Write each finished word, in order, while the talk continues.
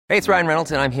Hey, it's Ryan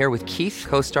Reynolds, and I'm here with Keith,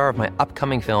 co-star of my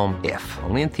upcoming film, If,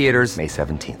 only in theaters May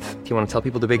 17th. Do you want to tell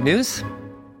people the big news?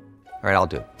 All right, I'll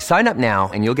do it. Sign up now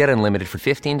and you'll get unlimited for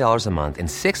 $15 a month and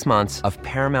 6 months of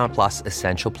Paramount Plus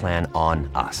Essential Plan on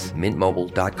us.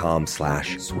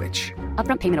 MintMobile.com/switch.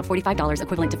 Upfront payment of $45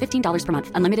 equivalent to $15 per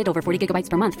month. Unlimited over 40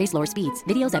 gigabytes per month. Face lower speeds.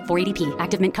 Videos at 480p.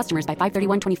 Active Mint customers by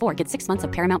 531.24 get 6 months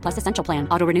of Paramount Plus Essential Plan.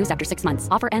 Auto renews after 6 months.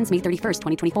 Offer ends May 31st,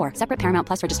 2024. Separate Paramount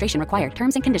Plus registration required.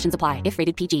 Terms and conditions apply if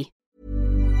rated PG.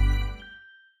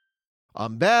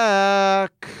 I'm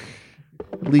back,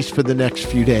 at least for the next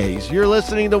few days. You're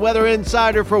listening to Weather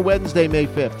Insider for Wednesday, May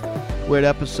 5th. We're at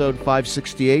episode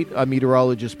 568. I'm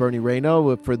meteorologist Bernie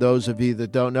Rayno. For those of you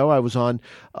that don't know, I was on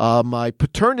my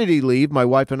paternity leave. My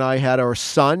wife and I had our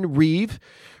son, Reevlin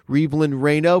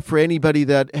Rayno. For anybody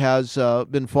that has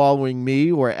been following me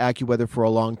or AccuWeather for a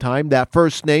long time, that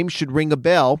first name should ring a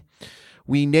bell.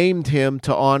 We named him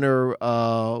to honor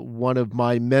one of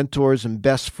my mentors and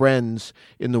best friends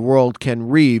in the world, Ken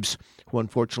Reeves, who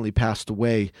unfortunately passed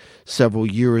away several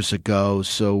years ago.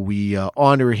 So we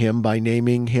honor him by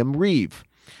naming him Reeve.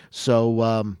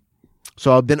 So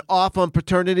I've been off on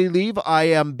paternity leave. I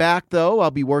am back, though.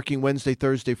 I'll be working Wednesday,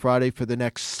 Thursday, Friday for the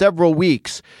next several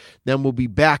weeks. Then we'll be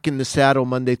back in the saddle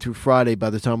Monday through Friday by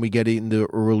the time we get into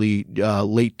late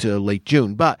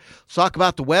June. But let's talk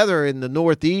about the weather in the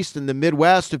Northeast and the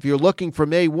Midwest. If you're looking for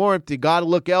May warmth, you got to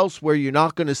look elsewhere. You're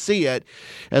not going to see it,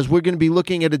 as we're going to be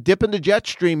looking at a dip in the jet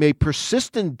stream, a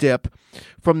persistent dip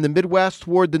from the Midwest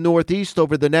toward the Northeast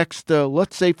over the next,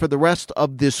 let's say, for the rest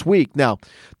of this week. Now,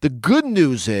 the good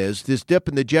news is this dip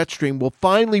in the jet stream will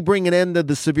finally bring an end to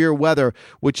the severe weather,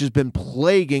 which has been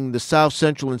plaguing the south,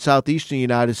 central, and southeastern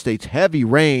United States. Heavy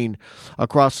rain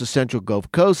across the central Gulf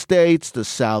Coast states, the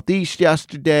southeast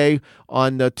yesterday.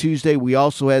 On Tuesday, we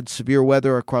also had severe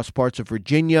weather across parts of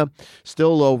Virginia,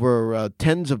 still over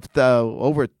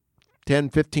over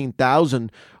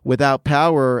 15,000 without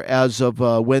power as of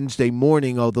Wednesday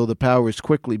morning, although the power is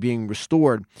quickly being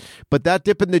restored. But that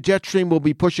dip in the jet stream will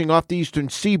be pushing off the eastern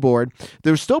seaboard.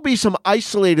 There will still be some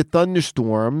isolated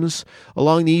thunderstorms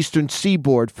along the eastern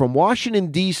seaboard. From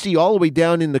Washington, D.C., all the way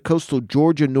down into coastal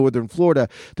Georgia, northern Florida,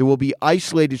 there will be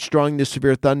isolated strong to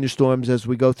severe thunderstorms as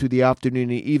we go through the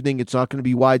afternoon and evening. It's not going to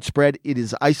be widespread. It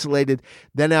is isolated.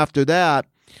 Then after that,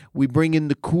 we bring in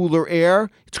the cooler air.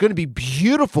 It's going to be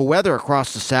beautiful weather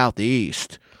across the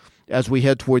southeast as we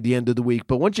head toward the end of the week.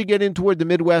 But once you get in toward the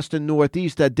Midwest and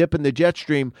Northeast, that dip in the jet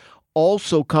stream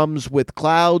also comes with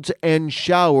clouds and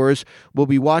showers. We'll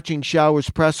be watching showers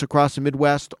press across the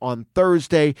Midwest on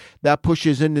Thursday. That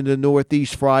pushes into the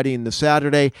Northeast Friday and the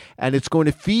Saturday. And it's going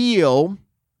to feel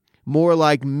more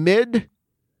like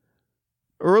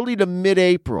early to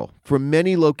mid-April for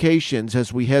many locations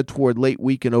as we head toward late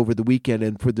week and over the weekend.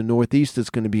 And for the Northeast,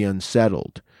 it's going to be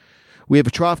unsettled. We have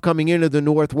a trough coming into the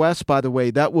Northwest, by the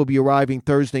way. That will be arriving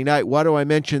Thursday night. Why do I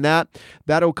mention that?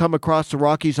 That'll come across the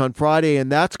Rockies on Friday,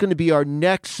 and that's going to be our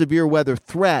next severe weather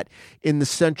threat in the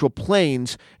Central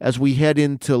Plains as we head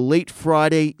into late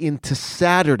Friday into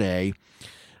Saturday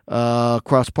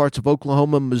across parts of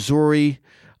Oklahoma, Missouri,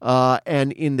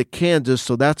 and into Kansas.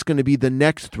 So that's going to be the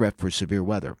next threat for severe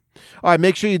weather. All right,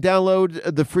 make sure you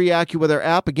download the free AccuWeather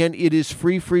app. Again, it is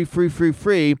free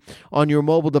on your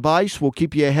mobile device. We'll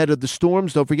keep you ahead of the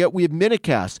storms. Don't forget, we have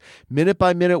Minutecast,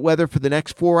 minute-by-minute weather for the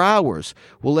next 4 hours.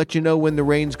 We'll let you know when the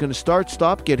rain's going to start,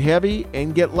 stop, get heavy,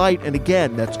 and get light. And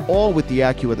again, that's all with the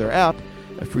AccuWeather app,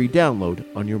 a free download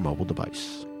on your mobile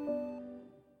device.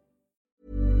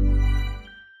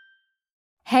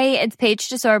 Hey, it's Paige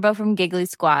DeSorbo from Giggly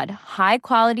Squad. High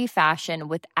quality fashion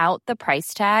without the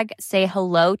price tag. Say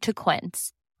hello to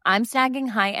Quince. I'm snagging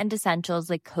high-end essentials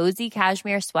like cozy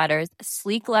cashmere sweaters,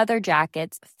 sleek leather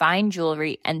jackets, fine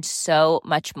jewelry, and so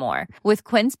much more. With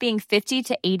Quince being 50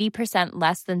 to 80%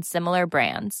 less than similar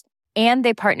brands. And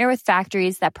they partner with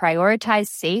factories that prioritize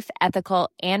safe, ethical,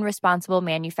 and responsible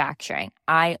manufacturing.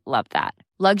 I love that.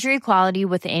 Luxury quality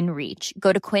within reach.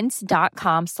 Go to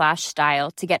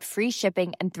quince.com/style to get free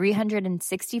shipping and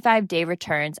 365-day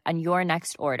returns on your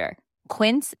next order.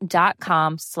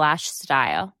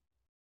 Quince.com/style.